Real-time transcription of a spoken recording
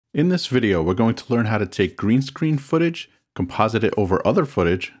In this video, we're going to learn how to take green screen footage, composite it over other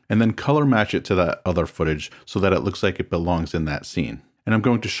footage, and then color match it to that other footage so that it looks like it belongs in that scene. And I'm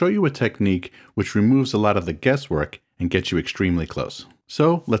going to show you a technique which removes a lot of the guesswork and gets you extremely close.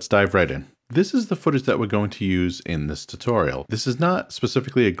 So let's dive right in. This is the footage that we're going to use in this tutorial. This is not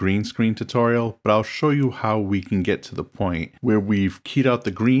specifically a green screen tutorial, but I'll show you how we can get to the point where we've keyed out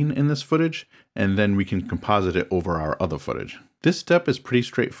the green in this footage, and then we can composite it over our other footage. This step is pretty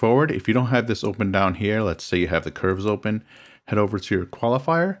straightforward. If you don't have this open down here, let's say you have the curves open, head over to your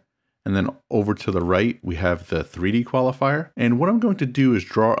qualifier, and then over to the right, we have the 3D qualifier. And what I'm going to do is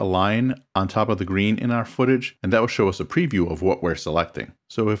draw a line on top of the green in our footage, and that will show us a preview of what we're selecting.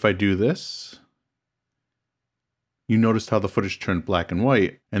 So if I do this, you noticed how the footage turned black and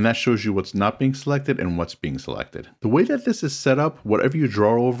white, and that shows you what's not being selected and what's being selected. The way that this is set up, whatever you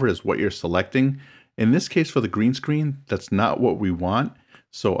draw over is what you're selecting. In this case, for the green screen, that's not what we want.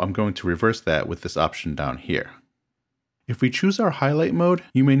 So I'm going to reverse that with this option down here. If we choose our highlight mode,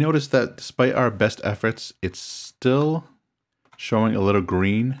 you may notice that despite our best efforts, it's still showing a little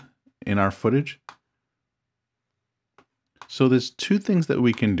green in our footage. So there's two things that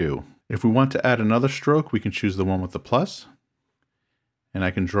we can do. If we want to add another stroke, we can choose the one with the plus. And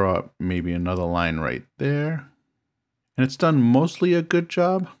I can draw up maybe another line right there. And it's done mostly a good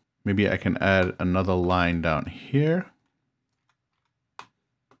job. Maybe I can add another line down here.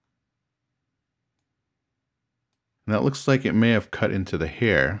 And that looks like it may have cut into the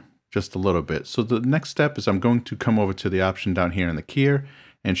hair just a little bit. So the next step is I'm going to come over to the option down here in the keyer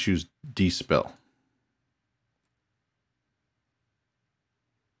and choose despill.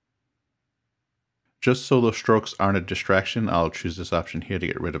 Just so those strokes aren't a distraction, I'll choose this option here to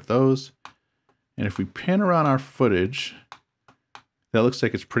get rid of those. And if we pan around our footage, that looks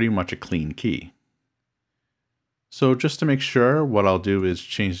like it's pretty much a clean key. So just to make sure, what I'll do is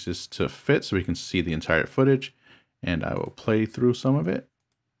change this to fit so we can see the entire footage, and I will play through some of it.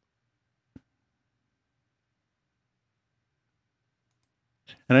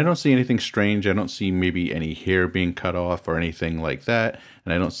 And I don't see anything strange. I don't see maybe any hair being cut off or anything like that,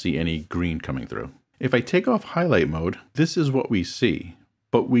 and I don't see any green coming through. If I take off highlight mode, this is what we see,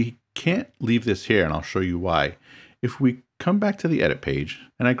 but we can't leave this here, and I'll show you why. If we come back to the edit page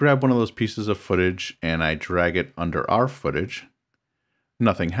and I grab one of those pieces of footage and I drag it under our footage,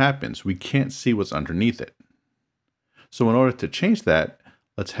 nothing happens. We can't see what's underneath it. So in order to change that,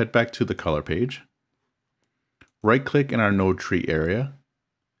 let's head back to the color page, right click in our node tree area,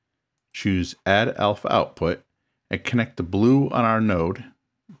 choose add alpha output, and connect the blue on our node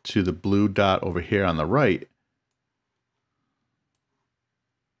to the blue dot over here on the right.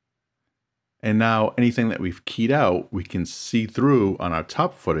 And now anything that we've keyed out, we can see through on our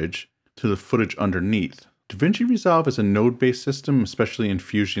top footage to the footage underneath. DaVinci Resolve is a node-based system, especially in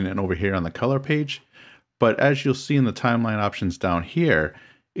Fusion and over here on the color page. But as you'll see in the timeline options down here,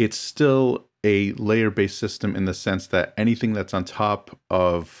 it's still a layer-based system in the sense that anything that's on top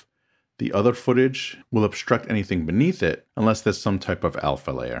of the other footage will obstruct anything beneath it unless there's some type of alpha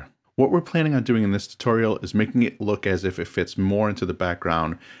layer. What we're planning on doing in this tutorial is making it look as if it fits more into the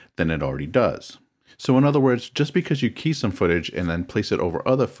background than it already does. So in other words, just because you key some footage and then place it over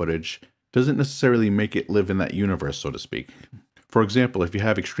other footage doesn't necessarily make it live in that universe, so to speak. For example, if you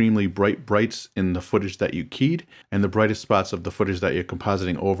have extremely bright brights in the footage that you keyed and the brightest spots of the footage that you're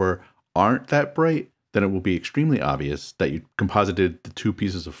compositing over aren't that bright, then it will be extremely obvious that you composited the two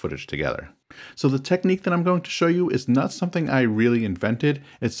pieces of footage together. So the technique that I'm going to show you is not something I really invented.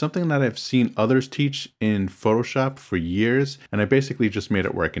 It's something that I've seen others teach in Photoshop for years, and I basically just made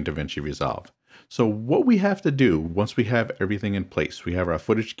it work in DaVinci Resolve. So what we have to do once we have everything in place, we have our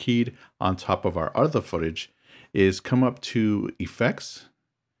footage keyed on top of our other footage, is come up to Effects,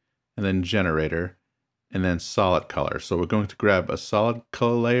 and then Generator, and then Solid Color. So we're going to grab a solid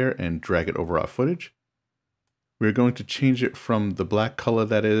color layer and drag it over our footage. We're going to change it from the black color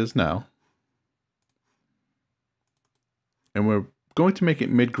that it is now. And we're going to make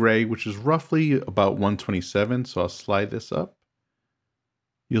it mid-gray, which is roughly about 127. So I'll slide this up.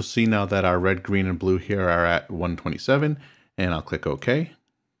 You'll see now that our red, green, and blue here are at 127, and I'll click OK.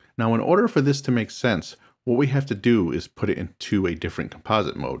 Now, in order for this to make sense, what we have to do is put it into a different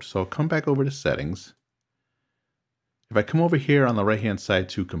composite mode. So I'll come back over to Settings. If I come over here on the right-hand side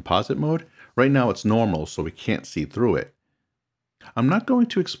to Composite mode, right now it's normal, so we can't see through it. I'm not going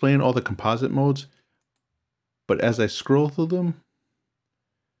to explain all the composite modes, but as I scroll through them,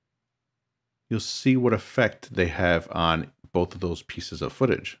 you'll see what effect they have on both of those pieces of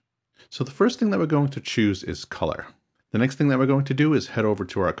footage. So the first thing that we're going to choose is color. The next thing that we're going to do is head over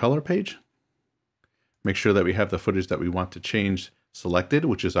to our color page, make sure that we have the footage that we want to change selected,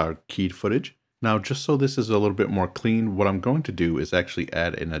 which is our keyed footage. Now, just so this is a little bit more clean, what I'm going to do is actually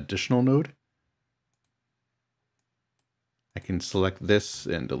add an additional node. I can select this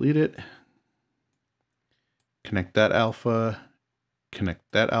and delete it. Connect that alpha, and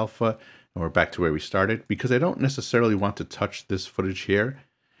we're back to where we started because I don't necessarily want to touch this footage here.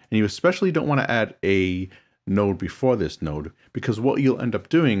 And you especially don't want to add a node before this node because what you'll end up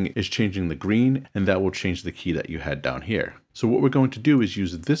doing is changing the green, and that will change the key that you had down here. So what we're going to do is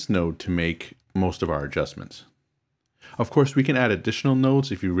use this node to make most of our adjustments. Of course, we can add additional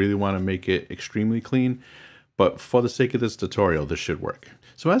nodes if you really want to make it extremely clean, but for the sake of this tutorial, this should work.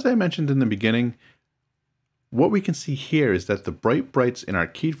 So as I mentioned in the beginning, what we can see here is that the brights in our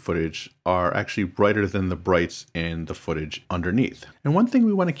keyed footage are actually brighter than the brights in the footage underneath. And one thing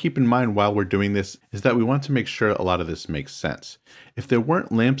we want to keep in mind while we're doing this is that we want to make sure a lot of this makes sense. If there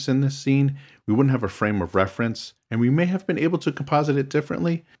weren't lamps in this scene, we wouldn't have a frame of reference, and we may have been able to composite it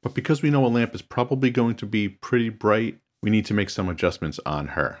differently, but because we know a lamp is probably going to be pretty bright, we need to make some adjustments on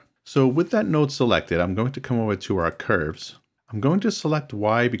her. So with that node selected, I'm going to come over to our curves. I'm going to select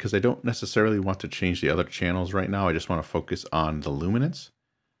Y because I don't necessarily want to change the other channels right now. I just want to focus on the luminance.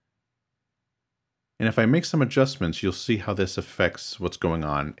 And if I make some adjustments, you'll see how this affects what's going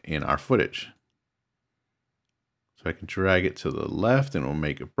on in our footage. So I can drag it to the left and we'll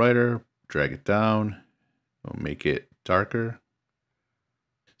make it brighter, drag it down, we'll make it darker.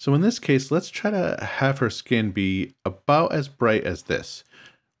 So in this case, let's try to have her skin be about as bright as this.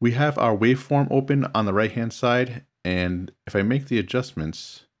 We have our waveform open on the right-hand side, and if I make the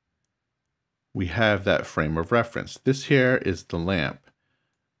adjustments, we have that frame of reference. This here is the lamp.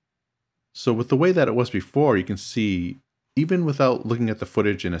 So with the way that it was before, you can see, even without looking at the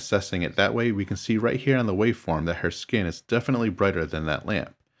footage and assessing it that way, we can see right here on the waveform that her skin is definitely brighter than that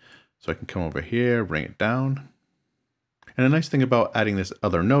lamp. So I can come over here, bring it down. And a nice thing about adding this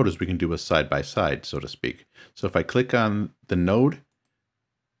other node is we can do a side by side, so to speak. So if I click on the node,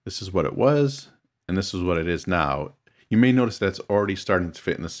 this is what it was, and this is what it is now. You may notice that it's already starting to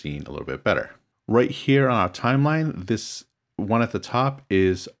fit in the scene a little bit better. Right here on our timeline, this one at the top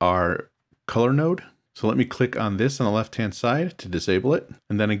is our color node. So let me click on this on the left-hand side to disable it.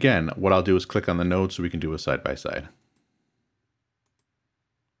 And then again, what I'll do is click on the node so we can do a side by side.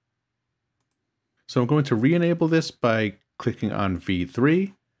 So I'm going to re-enable this by clicking on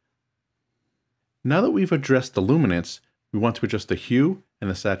V3. Now that we've addressed the luminance, we want to adjust the hue and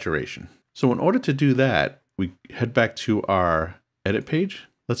the saturation. So in order to do that, we head back to our edit page.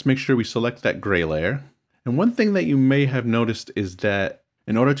 Let's make sure we select that gray layer. And one thing that you may have noticed is that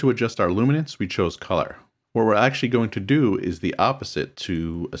in order to adjust our luminance, we chose color. What we're actually going to do is the opposite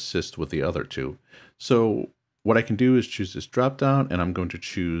to assist with the other two. So what I can do is choose this drop down and I'm going to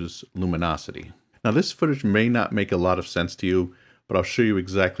choose luminosity. Now this footage may not make a lot of sense to you, but I'll show you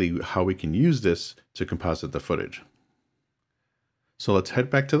exactly how we can use this to composite the footage. So let's head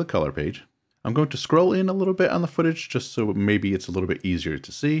back to the color page. I'm going to scroll in a little bit on the footage just so maybe it's a little bit easier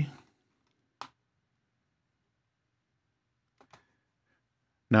to see.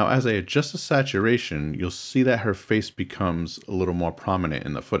 Now, as I adjust the saturation, you'll see that her face becomes a little more prominent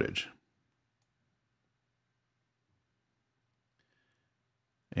in the footage.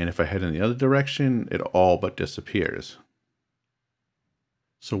 And if I head in the other direction, it all but disappears.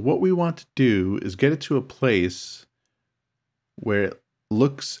 So what we want to do is get it to a place where it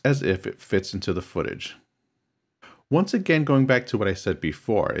looks as if it fits into the footage. Once again, going back to what I said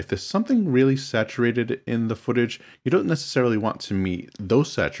before, if there's something really saturated in the footage, you don't necessarily want to meet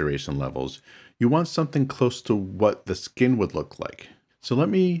those saturation levels. You want something close to what the skin would look like. So let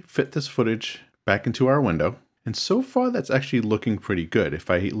me fit this footage back into our window. And so far, that's actually looking pretty good. If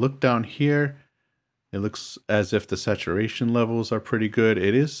I look down here, it looks as if the saturation levels are pretty good.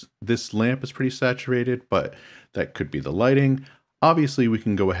 This lamp is pretty saturated, but that could be the lighting. Obviously, we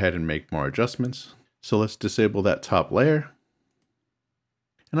can go ahead and make more adjustments. So let's disable that top layer.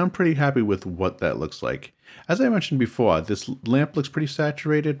 And I'm pretty happy with what that looks like. As I mentioned before, this lamp looks pretty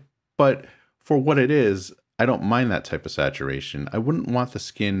saturated, but for what it is, I don't mind that type of saturation. I wouldn't want the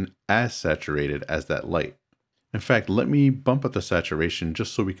skin as saturated as that light. In fact, let me bump up the saturation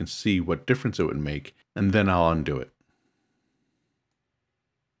just so we can see what difference it would make, and then I'll undo it.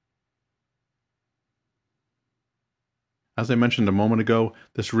 As I mentioned a moment ago,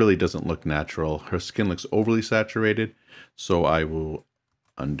 this really doesn't look natural. Her skin looks overly saturated, so I will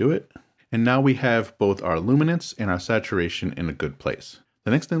undo it. And now we have both our luminance and our saturation in a good place.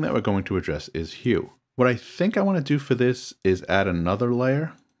 The next thing that we're going to address is hue. What I think I want to do for this is add another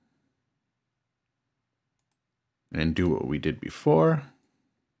layer and do what we did before.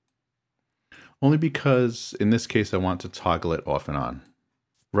 only because in this case I want to toggle it off and on.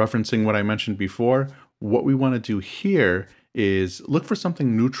 Referencing what I mentioned before, what we want to do here is look for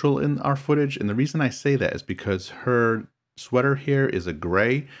something neutral in our footage. And the reason I say that is because her sweater here is a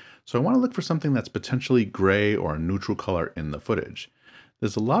gray. So I want to look for something that's potentially gray or a neutral color in the footage.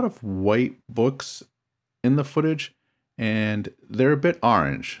 There's a lot of white books in the footage and they're a bit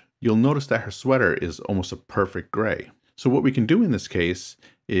orange. You'll notice that her sweater is almost a perfect gray. So what we can do in this case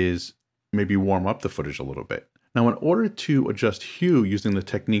is maybe warm up the footage a little bit. Now, in order to adjust hue using the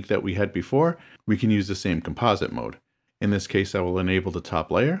technique that we had before, we can use the same composite mode. In this case, I will enable the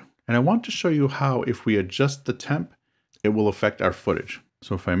top layer. And I want to show you how if we adjust the temp, it will affect our footage.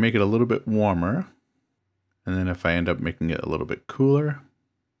 So if I make it a little bit warmer, and then if I end up making it a little bit cooler,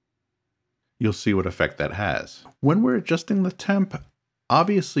 you'll see what effect that has. When we're adjusting the temp,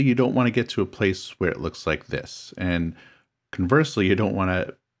 obviously you don't want to get to a place where it looks like this. And conversely, you don't want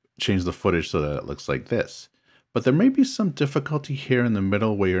to change the footage so that it looks like this. But there may be some difficulty here in the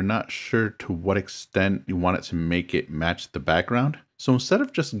middle where you're not sure to what extent you want it to make it match the background. So instead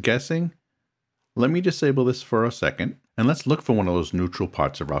of just guessing, let me disable this for a second and let's look for one of those neutral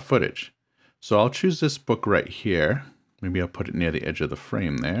parts of our footage. So I'll choose this book right here. Maybe I'll put it near the edge of the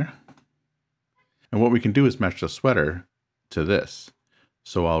frame there. And what we can do is match the sweater to this.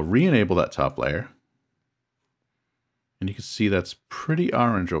 So I'll re-enable that top layer. And you can see that's pretty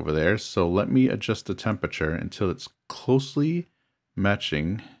orange over there. So let me adjust the temperature until it's closely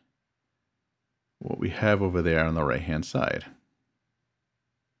matching what we have over there on the right-hand side.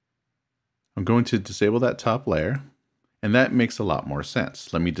 I'm going to disable that top layer, and that makes a lot more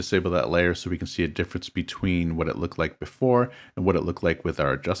sense. Let me disable that layer so we can see a difference between what it looked like before and what it looked like with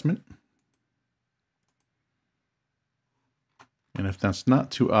our adjustment. And if that's not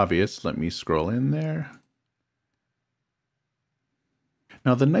too obvious, let me scroll in there.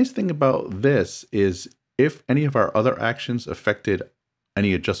 Now, the nice thing about this is if any of our other actions affected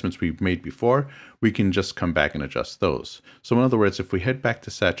any adjustments we've made before, we can just come back and adjust those. So in other words, if we head back to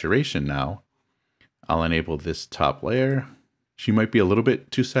saturation now, I'll enable this top layer. She might be a little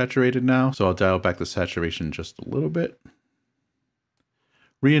bit too saturated now, so I'll dial back the saturation just a little bit.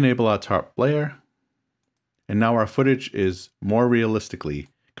 Re-enable our top layer. And now our footage is more realistically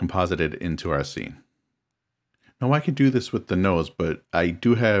composited into our scene. Now I can do this with the nose, but I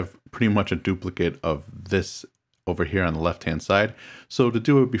do have pretty much a duplicate of this over here on the left-hand side. So to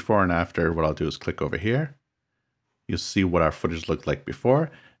do it before and after, what I'll do is click over here. You'll see what our footage looked like before.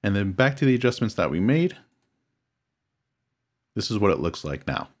 And then back to the adjustments that we made. This is what it looks like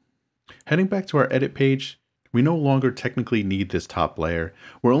now. Heading back to our edit page, we no longer technically need this top layer.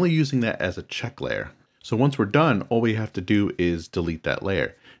 We're only using that as a check layer. So once we're done, all we have to do is delete that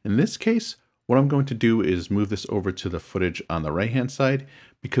layer. In this case, what I'm going to do is move this over to the footage on the right-hand side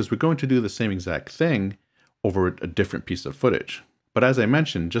because we're going to do the same exact thing over a different piece of footage. But as I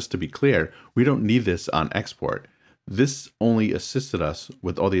mentioned, just to be clear, we don't need this on export. This only assisted us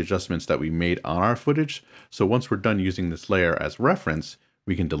with all the adjustments that we made on our footage. So once we're done using this layer as reference,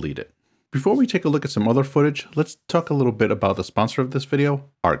 we can delete it. Before we take a look at some other footage, let's talk a little bit about the sponsor of this video,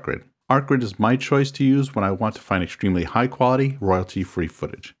 Artgrid. Artgrid is my choice to use when I want to find extremely high quality, royalty-free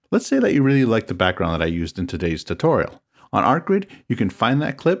footage. Let's say that you really like the background that I used in today's tutorial. On Artgrid, you can find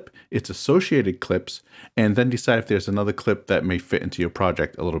that clip, its associated clips, and then decide if there's another clip that may fit into your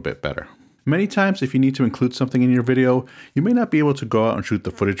project a little bit better. Many times, if you need to include something in your video, you may not be able to go out and shoot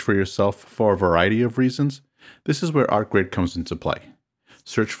the footage for yourself for a variety of reasons. This is where Artgrid comes into play.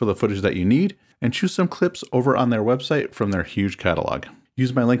 Search for the footage that you need and choose some clips over on their website from their huge catalog.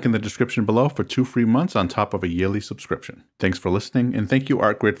 Use my link in the description below for 2 free months on top of a yearly subscription. Thanks for listening, and thank you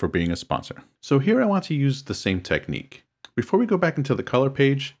Artgrid for being a sponsor. So here I want to use the same technique. Before we go back into the color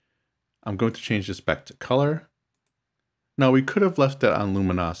page, I'm going to change this back to color. Now we could have left it on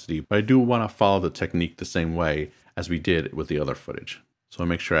luminosity, but I do want to follow the technique the same way as we did with the other footage. So I'll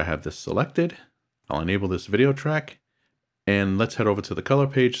make sure I have this selected. I'll enable this video track, and let's head over to the color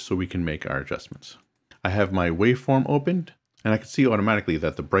page so we can make our adjustments. I have my waveform opened. And I can see automatically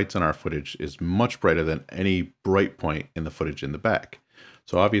that the brights in our footage is much brighter than any bright point in the footage in the back.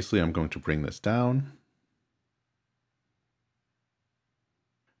 So obviously I'm going to bring this down.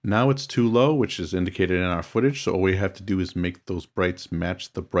 Now it's too low, which is indicated in our footage. So all we have to do is make those brights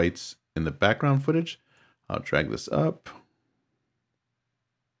match the brights in the background footage. I'll drag this up.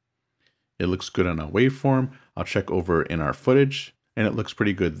 It looks good on our waveform. I'll check over in our footage and it looks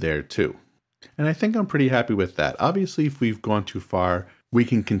pretty good there too. And I think I'm pretty happy with that. Obviously, if we've gone too far, we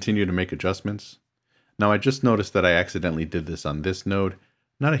can continue to make adjustments. Now, I just noticed that I accidentally did this on this node.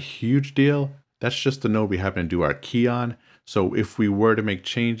 Not a huge deal. That's just the node we happen to do our key on. So if we were to make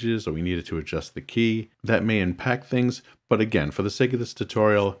changes or we needed to adjust the key, that may impact things. But again, for the sake of this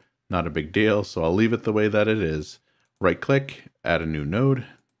tutorial, not a big deal. So I'll leave it the way that it is. Right click, add a new node.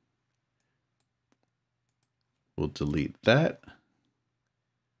 We'll delete that.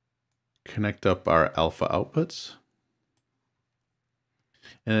 Connect up our alpha outputs.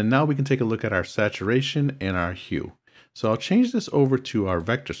 And then now we can take a look at our saturation and our hue. So I'll change this over to our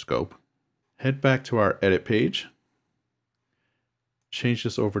vector scope. Head back to our edit page. Change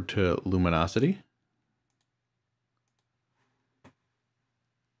this over to luminosity.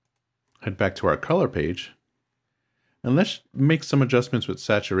 Head back to our color page. And let's make some adjustments with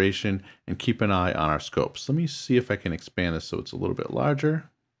saturation and keep an eye on our scopes. Let me see if I can expand this so it's a little bit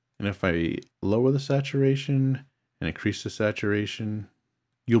larger. And if I lower the saturation and increase the saturation,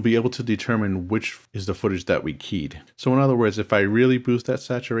 you'll be able to determine which is the footage that we keyed. So in other words, if I really boost that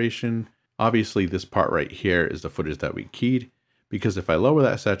saturation, obviously this part right here is the footage that we keyed, because if I lower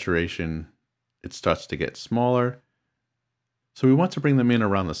that saturation, it starts to get smaller. So we want to bring them in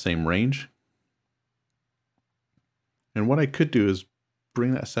around the same range. And what I could do is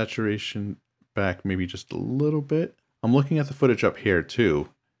bring that saturation back maybe just a little bit. I'm looking at the footage up here too.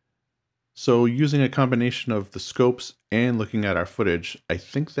 So using a combination of the scopes and looking at our footage, I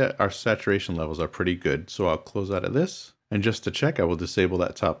think that our saturation levels are pretty good. So I'll close out of this, and just to check, I will disable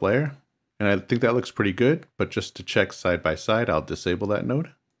that top layer. And I think that looks pretty good, but just to check side by side, I'll disable that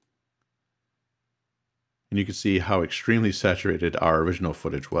node. And you can see how extremely saturated our original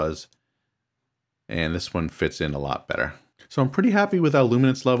footage was. And this one fits in a lot better. So I'm pretty happy with our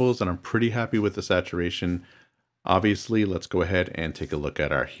luminance levels, and I'm pretty happy with the saturation. Obviously, let's go ahead and take a look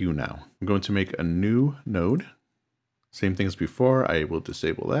at our hue now. I'm going to make a new node. Same thing as before, I will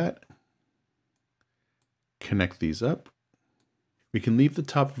disable that. Connect these up. We can leave the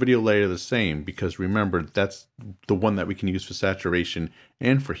top video layer the same because remember, that's the one that we can use for saturation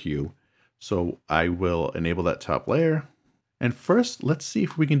and for hue. So I will enable that top layer. And first, let's see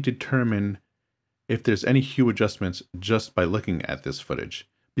if we can determine if there's any hue adjustments just by looking at this footage.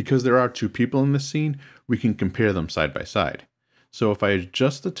 Because there are two people in this scene, we can compare them side by side. So if I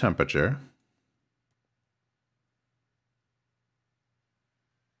adjust the temperature,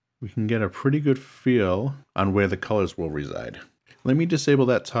 we can get a pretty good feel on where the colors will reside. Let me disable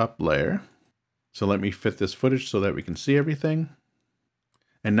that top layer. So let me fit this footage so that we can see everything.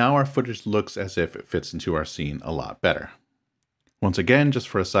 And now our footage looks as if it fits into our scene a lot better. Once again, just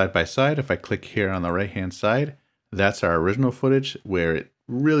for a side by side, if I click here on the right hand side, that's our original footage where it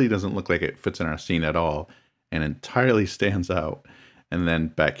really doesn't look like it fits in our scene at all and entirely stands out. And then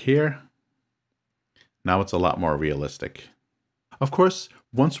back here, now it's a lot more realistic. Of course,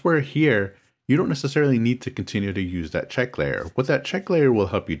 once we're here, you don't necessarily need to continue to use that check layer. What that check layer will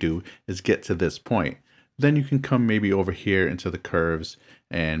help you do is get to this point. Then you can come maybe over here into the curves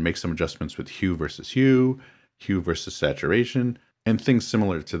and make some adjustments with hue versus saturation, and things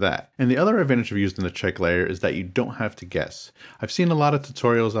similar to that. And the other advantage of using the check layer is that you don't have to guess. I've seen a lot of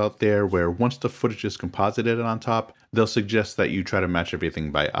tutorials out there where once the footage is composited on top, they'll suggest that you try to match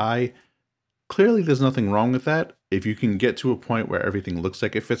everything by eye. Clearly there's nothing wrong with that. If you can get to a point where everything looks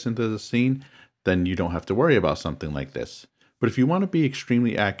like it fits into the scene, then you don't have to worry about something like this. But if you want to be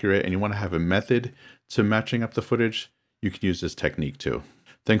extremely accurate and you want to have a method to matching up the footage, you can use this technique too.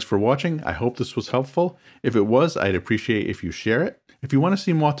 Thanks for watching. I hope this was helpful. If it was, I'd appreciate if you share it. If you want to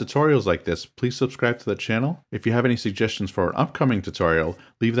see more tutorials like this, please subscribe to the channel. If you have any suggestions for an upcoming tutorial,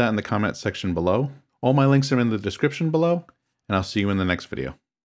 leave that in the comment section below. All my links are in the description below, and I'll see you in the next video.